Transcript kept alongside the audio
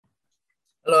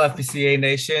Hello, FPCA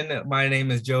Nation. My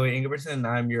name is Joey Ingebrigtsen, and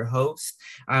I'm your host.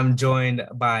 I'm joined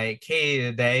by Katie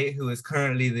today, who is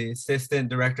currently the Assistant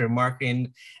Director of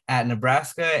Marketing at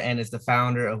Nebraska and is the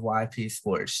founder of YP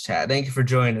Sports Chat. Thank you for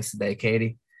joining us today,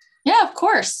 Katie. Yeah, of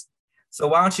course. So,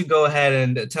 why don't you go ahead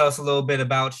and tell us a little bit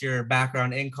about your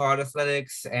background in college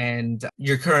athletics and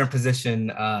your current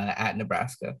position at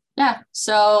Nebraska? Yeah.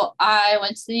 So I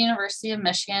went to the University of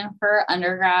Michigan for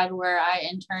undergrad, where I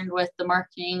interned with the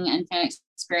marketing and fan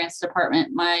experience department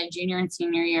my junior and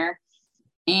senior year.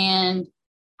 And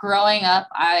growing up,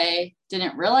 I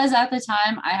didn't realize at the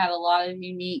time I had a lot of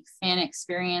unique fan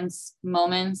experience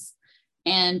moments.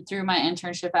 And through my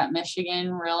internship at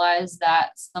Michigan, realized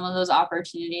that some of those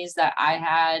opportunities that I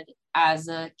had as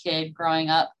a kid growing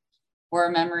up were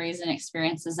memories and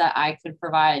experiences that I could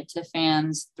provide to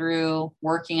fans through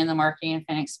working in the marketing and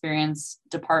fan experience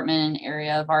department and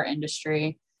area of our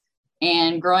industry.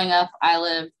 And growing up, I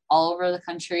lived all over the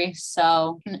country.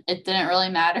 So it didn't really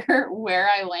matter where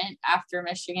I went after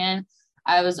Michigan.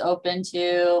 I was open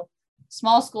to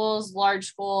small schools, large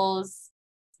schools,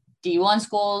 D1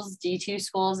 schools, D2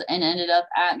 schools, and ended up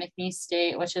at McNeese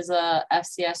State, which is a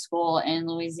FCS school in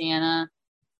Louisiana,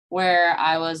 where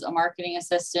I was a marketing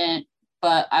assistant,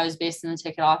 but I was based in the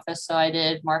ticket office. So I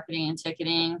did marketing and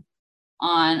ticketing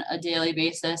on a daily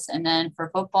basis. And then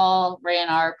for football, ran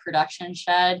our production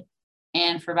shed.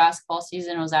 And for basketball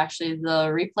season, was actually the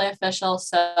replay official.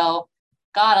 So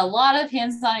got a lot of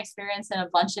hands-on experience in a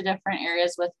bunch of different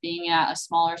areas with being at a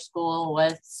smaller school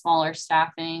with smaller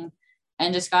staffing,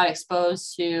 and just got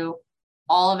exposed to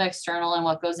all of external and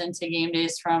what goes into game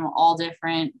days from all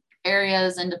different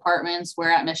areas and departments.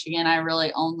 Where at Michigan, I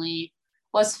really only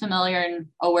was familiar and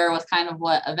aware with kind of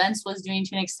what events was doing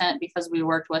to an extent because we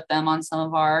worked with them on some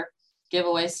of our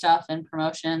giveaway stuff and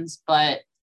promotions, but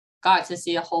got to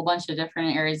see a whole bunch of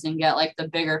different areas and get like the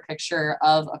bigger picture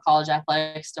of a college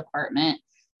athletics department,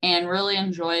 and really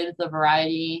enjoyed the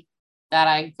variety that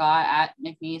I got at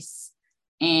McNeese,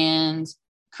 and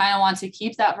kind of want to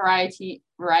keep that variety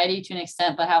to an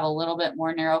extent, but have a little bit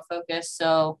more narrow focus.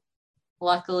 So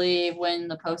luckily, when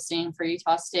the posting for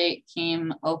Utah State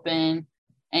came open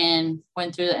and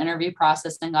went through the interview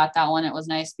process and got that one, it was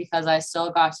nice because I still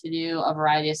got to do a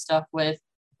variety of stuff with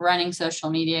running social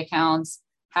media accounts,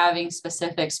 having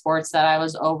specific sports that I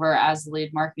was over as the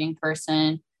lead marketing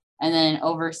person, and then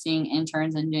overseeing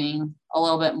interns and doing a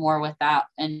little bit more with that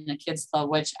in the kids club,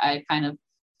 which I kind of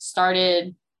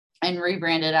started and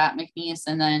rebranded at McNeese.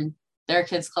 And then their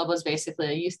kids club was basically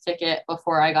a youth ticket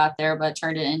before I got there, but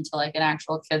turned it into like an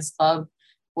actual kids club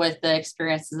with the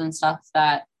experiences and stuff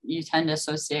that you tend to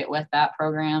associate with that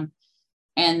program.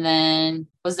 And then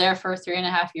was there for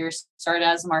 3.5 years, started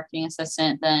as a marketing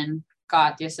assistant, then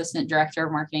got the assistant director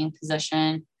of marketing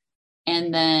position.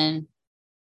 And then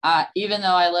even though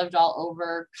I lived all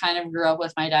over, kind of grew up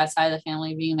with my dad's side of the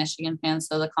family being Michigan fans.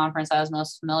 So the conference I was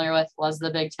most familiar with was the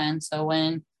Big Ten. So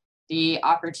when the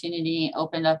opportunity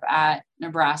opened up at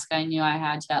Nebraska, I knew I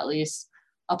had to at least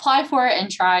apply for it and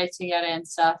try to get it and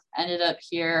stuff. Ended up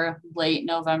here late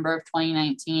November of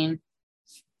 2019,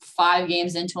 5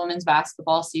 games into women's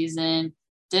basketball season.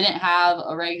 Didn't have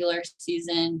a regular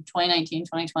season 2019,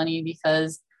 2020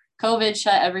 because COVID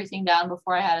shut everything down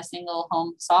before I had a single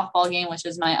home softball game, which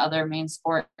is my other main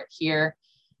sport here.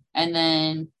 And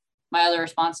then my other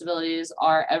responsibilities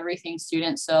are everything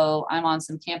student. So I'm on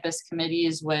some campus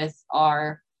committees with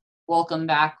our welcome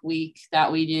back week that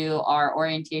we do, our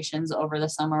orientations over the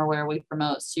summer where we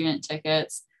promote student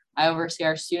tickets. I oversee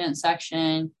our student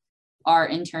section, our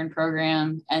intern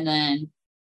program, and then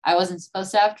I wasn't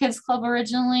supposed to have kids club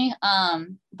originally,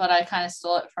 but I kind of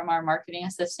stole it from our marketing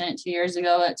assistant 2 years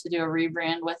ago to do a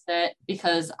rebrand with it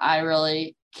because I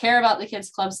really care about the kids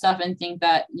club stuff and think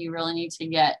that you really need to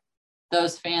get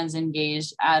those fans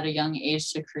engaged at a young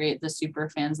age to create the super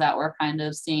fans that we're kind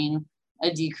of seeing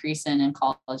a decrease in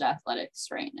college athletics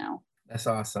right now. That's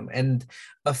awesome. And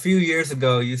a few years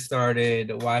ago, you started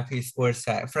YP Sports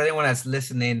Chat. For anyone that's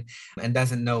listening and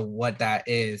doesn't know what that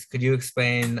is, could you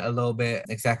explain a little bit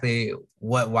exactly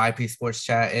what YP Sports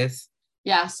Chat is?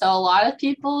 Yeah, so a lot of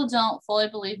people don't fully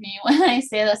believe me when I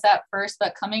say this at first,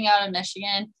 but coming out of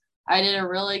Michigan, I did a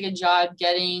really good job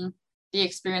getting the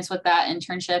experience with that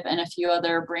internship and a few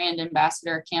other brand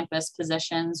ambassador campus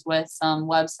positions with some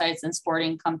websites and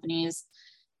sporting companies.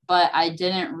 But I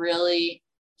didn't really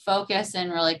focus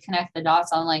and really connect the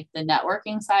dots on like the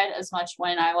networking side as much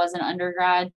when I was an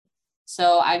undergrad.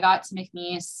 So I got to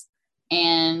McNeese,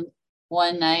 and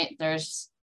one night there's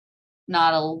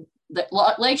not a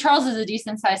Lake Charles is a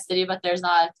decent sized city, but there's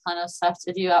not a ton of stuff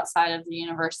to do outside of the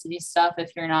university stuff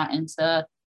if you're not into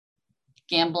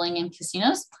gambling and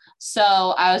casinos. So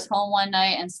I was home one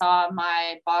night and saw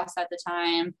my boss at the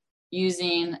time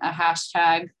using a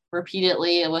hashtag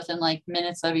repeatedly within like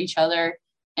minutes of each other.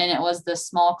 And it was the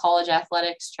small college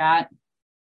athletics chat.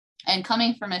 And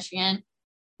coming from Michigan,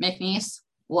 McNeese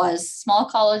was small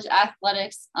college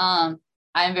athletics. I'm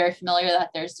very familiar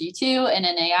that there's D2 and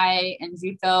NAIA and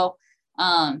JUCO.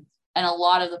 And a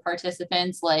lot of the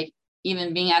participants, like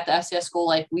even being at the FCS school,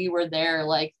 like we were there,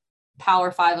 like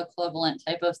Power 5 equivalent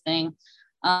type of thing.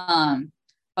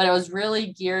 But it was really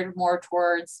geared more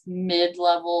towards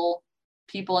mid-level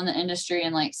people in the industry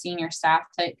and like senior staff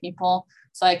type people.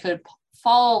 So I could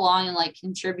follow along and like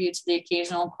contribute to the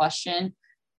occasional question,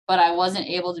 but I wasn't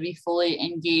able to be fully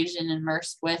engaged and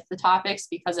immersed with the topics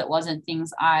because it wasn't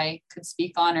things I could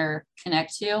speak on or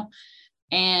connect to.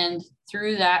 And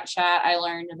through that chat, I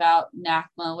learned about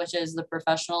NACMA, which is the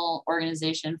professional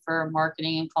organization for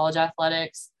marketing and college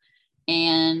athletics,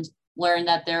 and learned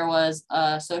that there was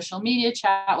a social media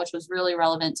chat, which was really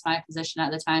relevant to my position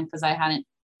at the time because I hadn't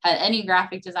had any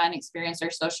graphic design experience or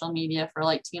social media for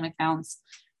like team accounts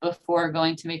before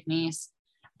going to McNeese.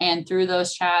 And through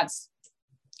those chats,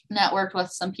 networked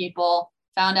with some people,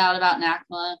 found out about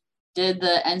NACMA, did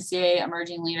the NCAA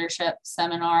Emerging Leadership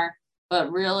Seminar,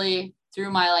 but really through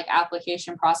my like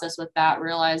application process with that,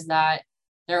 realized that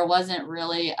there wasn't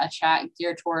really a chat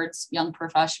geared towards young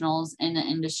professionals in the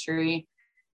industry.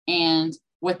 And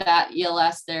with that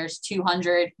ELS, there's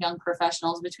 200 young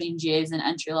professionals between GAs and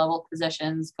entry-level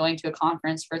positions going to a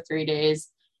conference for 3 days.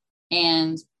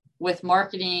 And with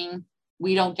marketing,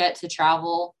 we don't get to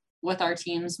travel with our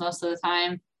teams most of the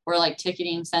time. We're like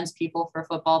ticketing sends people for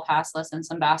football pass lists and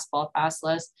some basketball pass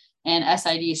lists, and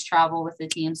SIDs travel with the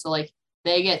team. So like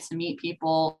they get to meet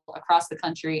people across the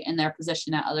country in their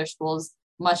position at other schools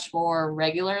much more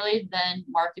regularly than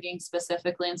marketing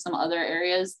specifically in some other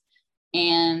areas.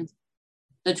 And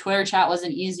the Twitter chat was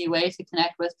an easy way to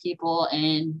connect with people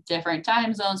in different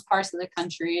time zones, parts of the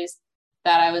countries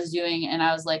that I was doing. And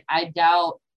I was like, I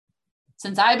doubt,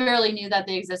 since I barely knew that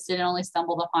they existed and only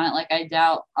stumbled upon it, like I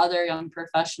doubt other young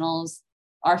professionals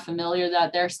are familiar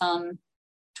that there's some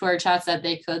Twitter chats that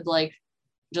they could like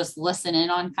just listen in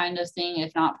on kind of thing,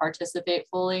 if not participate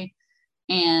fully.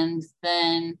 And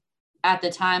then at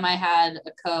the time I had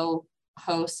a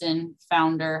co-host and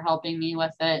founder helping me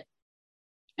with it.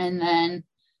 And then,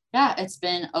 yeah, it's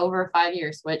been over 5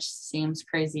 years, which seems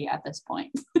crazy at this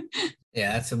point.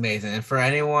 Yeah, that's amazing. And for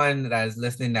anyone that is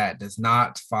listening that does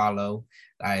not follow,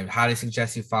 I highly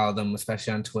suggest you follow them,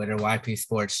 especially on Twitter, YP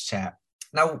Sports Chat.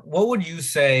 Now, what would you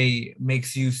say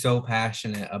makes you so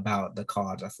passionate about the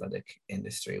college athletic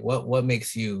industry? What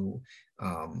makes you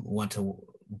want to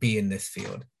be in this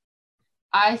field?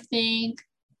 I think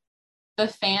the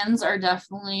fans are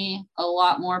definitely a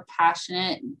lot more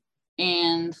passionate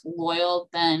and loyal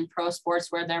than pro sports,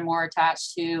 where they're more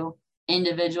attached to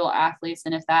individual athletes.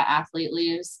 And if that athlete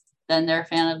leaves, then they're a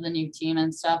fan of the new team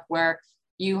and stuff, where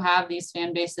you have these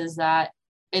fan bases that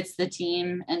it's the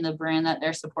team and the brand that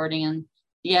they're supporting. And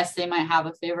yes, they might have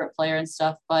a favorite player and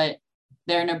stuff, but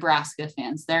they're Nebraska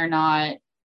fans. They're not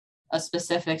a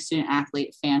specific student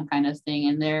athlete fan kind of thing.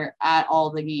 And they're at all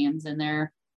the games and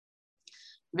they're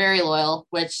very loyal,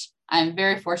 which I'm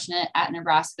very fortunate at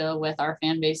Nebraska with our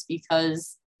fan base,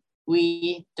 because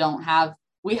we have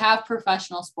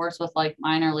professional sports with like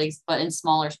minor leagues, but in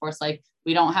smaller sports, like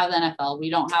we don't have the NFL, we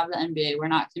don't have the NBA, we're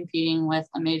not competing with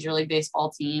a Major League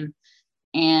Baseball team.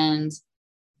 And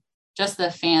just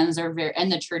the fans are and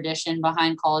the tradition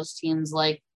behind college teams,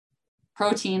 like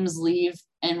pro teams leave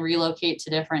and relocate to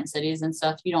different cities and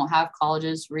stuff. You don't have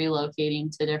colleges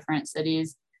relocating to different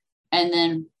cities. And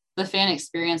then the fan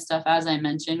experience stuff, as I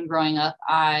mentioned, growing up,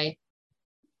 I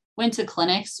went to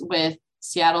clinics with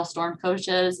Seattle Storm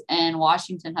coaches and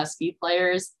Washington Husky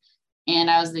players. And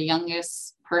I was the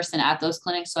youngest person at those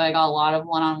clinics. So I got a lot of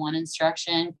one-on-one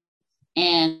instruction,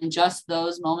 and just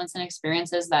those moments and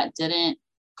experiences that didn't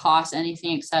cost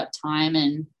anything except time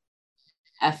and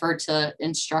effort to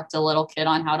instruct a little kid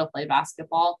on how to play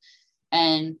basketball.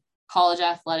 And college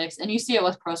athletics, and you see it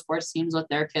with pro sports teams with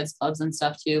their kids clubs and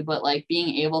stuff too, but like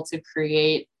being able to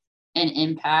create an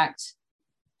impact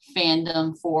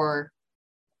fandom for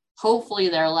hopefully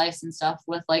their lives and stuff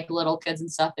with like little kids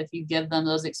and stuff, if you give them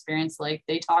those experiences, like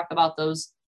they talk about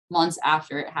those months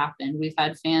after it happened. We've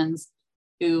had fans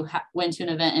who went to an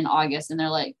event in August and they're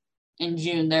like, in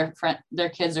June, their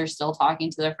kids are still talking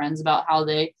to their friends about how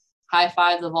they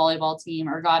high-fived the volleyball team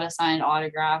or got a signed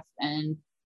autograph, and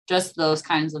just those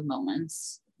kinds of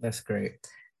moments. That's great.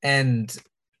 And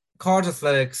college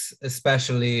athletics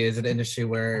especially is an industry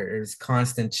where there's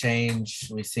constant change.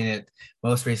 We've seen it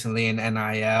most recently in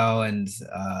NIL and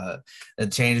the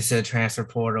changes to the transfer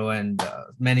portal and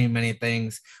many, many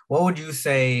things. What would you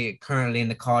say currently in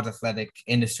the college athletic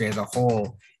industry as a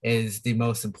whole is the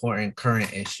most important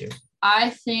current issue? I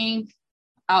think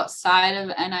outside of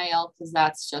NIL,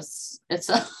 because it's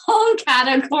a whole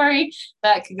category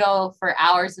that could go for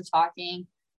hours of talking.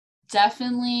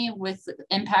 Definitely with the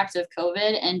impact of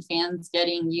COVID and fans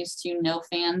getting used to no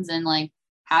fans and like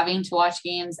having to watch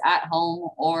games at home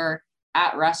or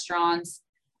at restaurants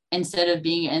instead of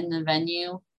being in the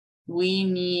venue, we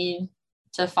need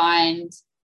to find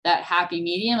that happy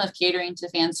medium of catering to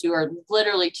fans who are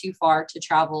literally too far to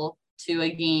travel to a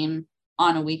game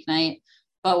on a weeknight.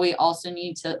 But we also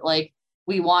need to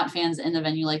we want fans in the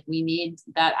venue. Like we need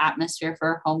that atmosphere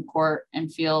for home court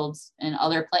and fields and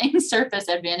other playing surface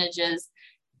advantages,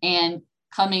 and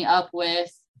coming up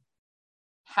with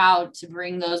how to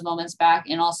bring those moments back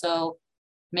and also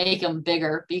make them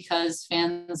bigger, because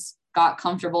fans got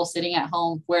comfortable sitting at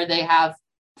home where they have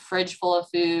fridge full of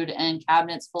food and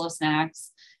cabinets full of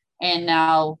snacks. And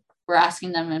now we're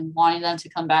asking them and wanting them to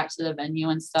come back to the venue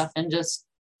and stuff, and just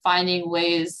finding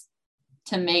ways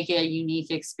to make it a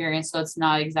unique experience. So it's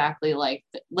not exactly like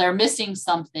they're missing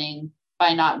something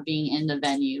by not being in the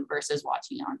venue versus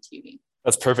watching it on TV.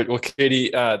 That's perfect. Well,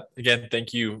 Katie, again,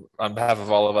 thank you on behalf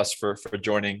of all of us for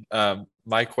joining.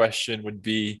 My question would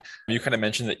be, you kind of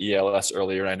mentioned the ELS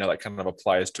earlier, and I know that kind of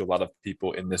applies to a lot of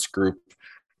people in this group.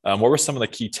 What were some of the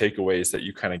key takeaways that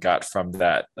you kind of got from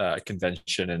that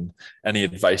convention, and any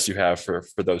advice you have for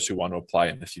those who want to apply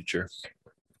in the future?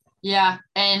 Yeah,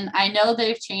 and I know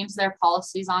they've changed their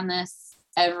policies on this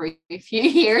every few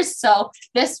years. So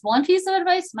this one piece of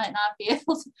advice might not be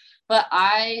able to, but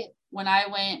when I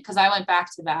went, because I went back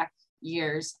to back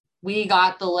years, we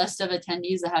got the list of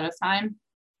attendees ahead of time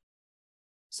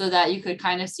so that you could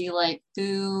kind of see like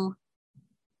who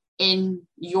in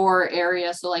your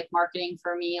area. So like marketing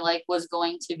for me, like was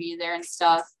going to be there and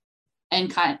stuff,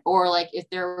 and or like if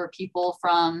there were people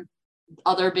from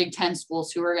other Big Ten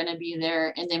schools who are going to be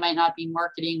there, and they might not be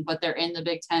marketing, but they're in the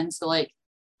Big Ten. So like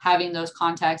having those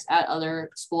contacts at other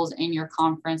schools in your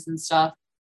conference and stuff.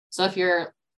 So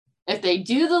if they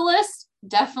do the list,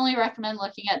 definitely recommend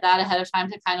looking at that ahead of time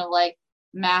to kind of like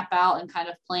map out and kind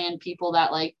of plan people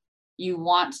that like you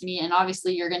want to meet. And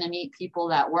obviously you're going to meet people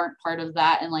that weren't part of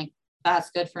that, and like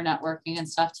that's good for networking and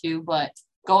stuff too. But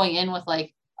going in with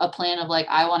like a plan of like,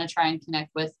 I want to try and connect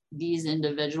with these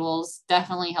individuals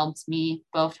definitely helped me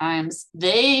both times.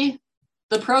 The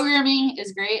programming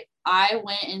is great. I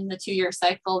went in the 2-year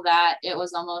cycle that it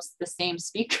was almost the same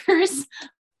speakers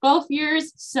both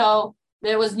years. So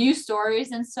there was new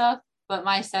stories and stuff, but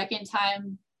my second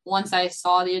time, once I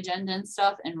saw the agenda and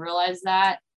stuff and realized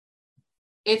that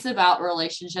it's about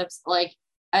relationships, like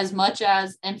as much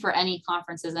as, and for any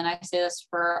conferences, and I say this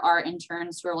for our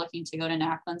interns who are looking to go to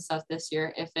NACLA and stuff this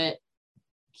year, if it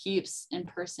keeps in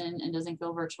person and doesn't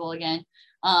go virtual again,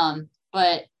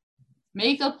 but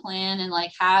make a plan and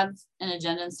like have an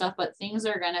agenda and stuff, but things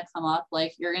are going to come up.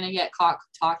 Like you're going to get caught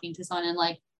talking to someone, and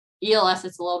like ELS,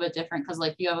 it's a little bit different because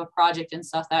like you have a project and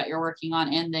stuff that you're working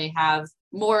on and they have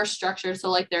more structure. So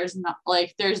like there's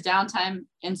downtime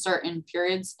in certain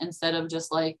periods instead of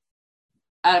just like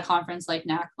at a conference like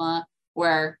NACMA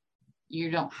where you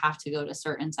don't have to go to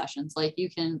certain sessions. Like you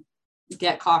can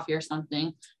get coffee or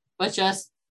something, but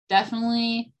just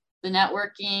definitely the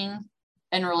networking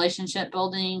and relationship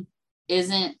building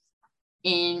isn't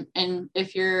in, and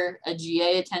if you're a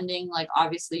GA attending, like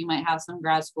obviously you might have some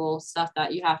grad school stuff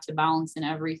that you have to balance and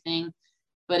everything,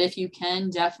 but if you can,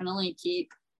 definitely keep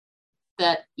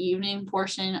that evening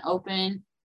portion open,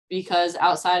 because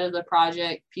outside of the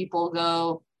project, people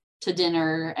go to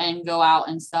dinner and go out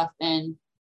and stuff, and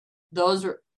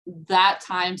that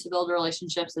time to build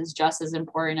relationships is just as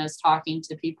important as talking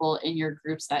to people in your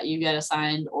groups that you get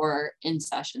assigned or in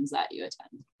sessions that you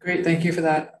attend. Great, thank you for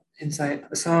that insight.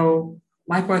 So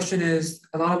my question is,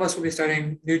 a lot of us will be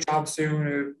starting new jobs soon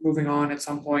or moving on at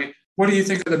some point. What do you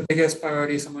think are the biggest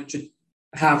priorities someone should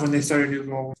have when they start a new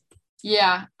role?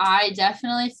 Yeah, I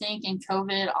definitely think, and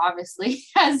COVID obviously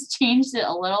has changed it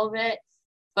a little bit,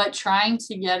 but trying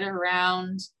to get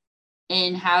around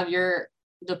and have your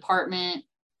department,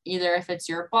 either if it's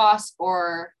your boss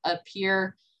or a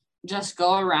peer, just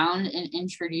go around and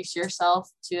introduce yourself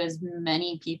to as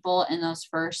many people in those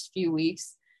first few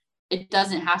weeks. It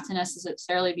doesn't have to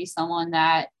necessarily be someone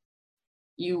that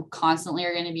you constantly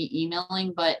are going to be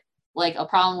emailing, but like a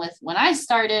problem with when I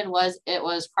started was it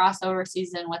was crossover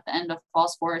season with the end of fall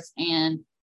sports and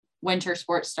winter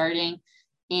sports starting.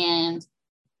 And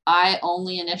I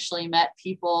only initially met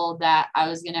people that I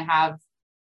was going to have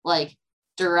like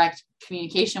direct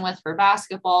communication with for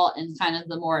basketball and kind of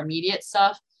the more immediate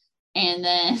stuff. And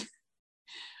then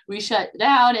we shut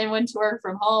down and went to work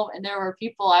from home. And there were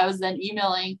people I was then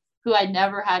emailing who I'd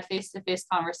never had face-to-face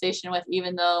conversation with,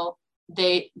 even though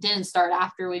they didn't start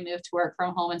after we moved to work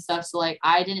from home and stuff. So like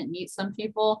I didn't meet some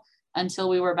people until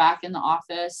we were back in the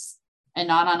office and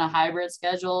not on a hybrid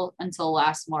schedule until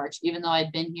last March, even though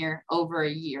I'd been here over a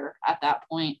year at that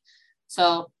point.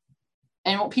 So,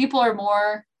 and people are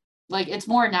more like, it's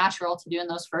more natural to do in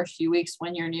those first few weeks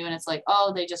when you're new and it's like,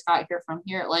 oh, they just got here from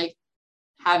here, like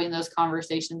having those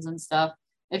conversations and stuff.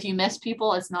 If you miss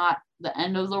people, it's not the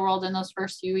end of the world in those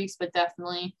first few weeks, but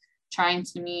definitely trying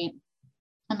to meet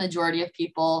a majority of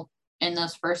people in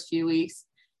those first few weeks.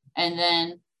 And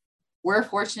then we're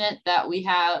fortunate that we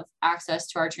have access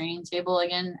to our training table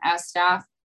again as staff.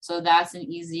 So that's an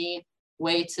easy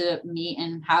way to meet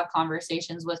and have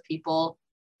conversations with people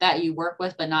that you work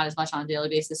with, but not as much on a daily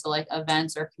basis. So like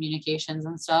events or communications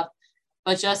and stuff,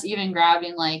 but just even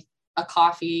grabbing like a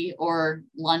coffee or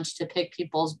lunch to pick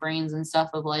people's brains and stuff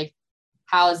of like,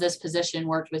 how has this position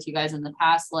worked with you guys in the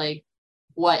past? Like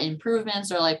what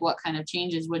improvements or like what kind of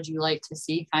changes would you like to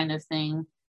see kind of thing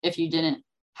if you didn't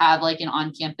have like an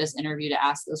on-campus interview to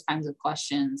ask those kinds of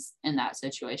questions in that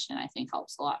situation, I think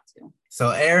helps a lot too.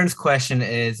 So Aaron's question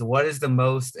is, what is the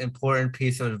most important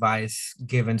piece of advice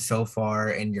given so far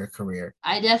in your career?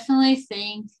 I definitely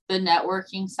think the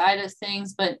networking side of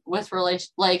things, but with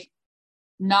like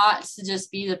not to just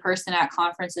be the person at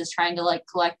conferences trying to like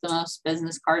collect the most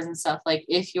business cards and stuff. Like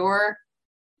if you're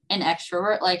an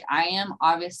extrovert, like I am,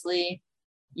 obviously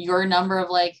your number of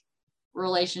like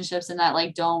relationships and that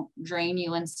like don't drain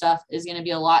you and stuff is going to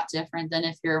be a lot different than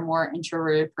if you're a more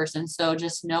introverted person. So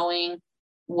just knowing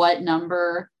what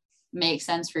number makes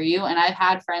sense for you. And I've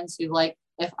had friends who like,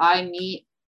 if I meet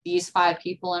these 5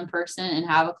 people in person and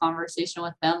have a conversation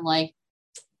with them, like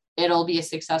it'll be a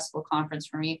successful conference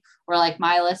for me. Where like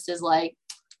my list is like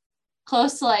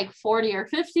close to like 40 or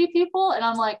 50 people. And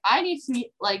I'm like, I need to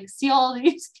meet, like see all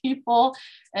these people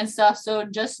and stuff. So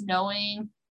just knowing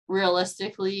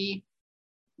realistically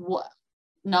what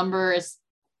numbers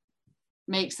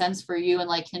make sense for you and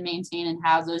like can maintain and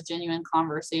have those genuine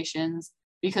conversations,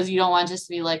 because you don't want just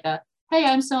to be like a, hey,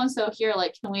 I'm so-and-so here,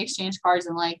 like can we exchange cards,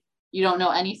 and like you don't know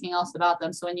anything else about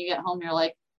them. So when you get home, you're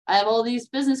like, I have all these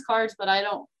business cards, but I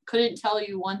couldn't tell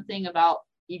you one thing about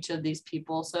each of these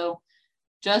people. So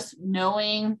just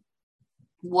knowing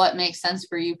what makes sense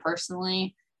for you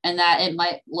personally, and that it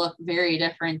might look very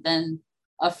different than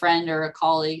a friend or a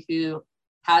colleague who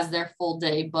has their full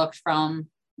day booked from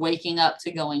waking up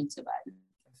to going to bed.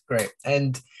 Great.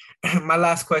 And my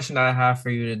last question I have for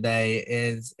you today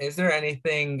is there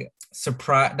anything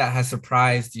that has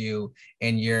surprised you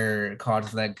in your college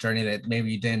athletic journey that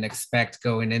maybe you didn't expect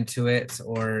going into it,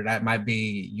 or that might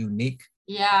be unique?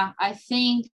 Yeah, I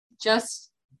think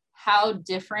just how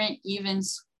different, even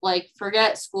like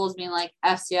forget schools being like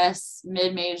FCS,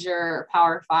 mid-major,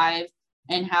 Power 5,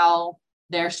 and how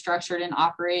they're structured and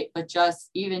operate, but just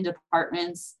even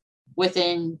departments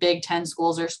within Big Ten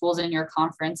schools or schools in your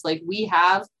conference. Like we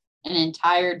have an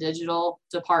entire digital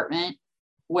department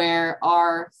where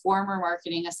our former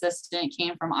marketing assistant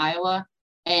came from Iowa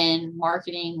and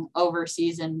marketing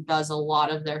overseas and does a lot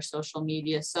of their social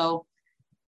media. So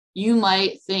you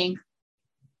might think,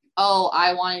 oh,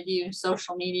 I want to do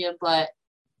social media, but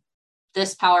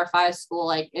this Power 5 school,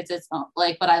 like it's own,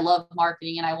 like, but I love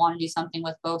marketing and I want to do something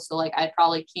with both. So like, I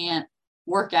probably can't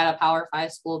work at a Power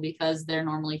 5 school because they're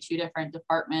normally 2 different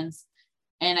departments.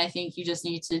 And I think you just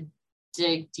need to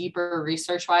dig deeper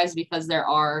research wise, because there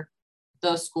are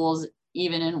those schools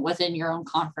even within your own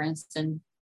conference and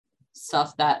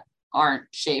stuff that aren't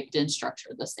shaped and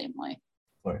structured the same way.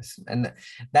 Of course. And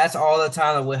that's all the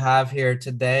time that we have here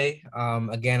today.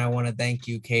 Again, I want to thank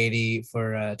you, Katie,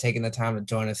 for taking the time to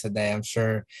join us today. I'm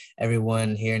sure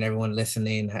everyone here and everyone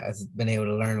listening has been able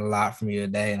to learn a lot from you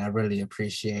today, and I really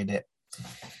appreciate it.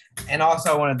 And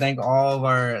also, I want to thank all of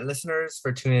our listeners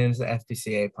for tuning into the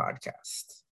FBCA podcast.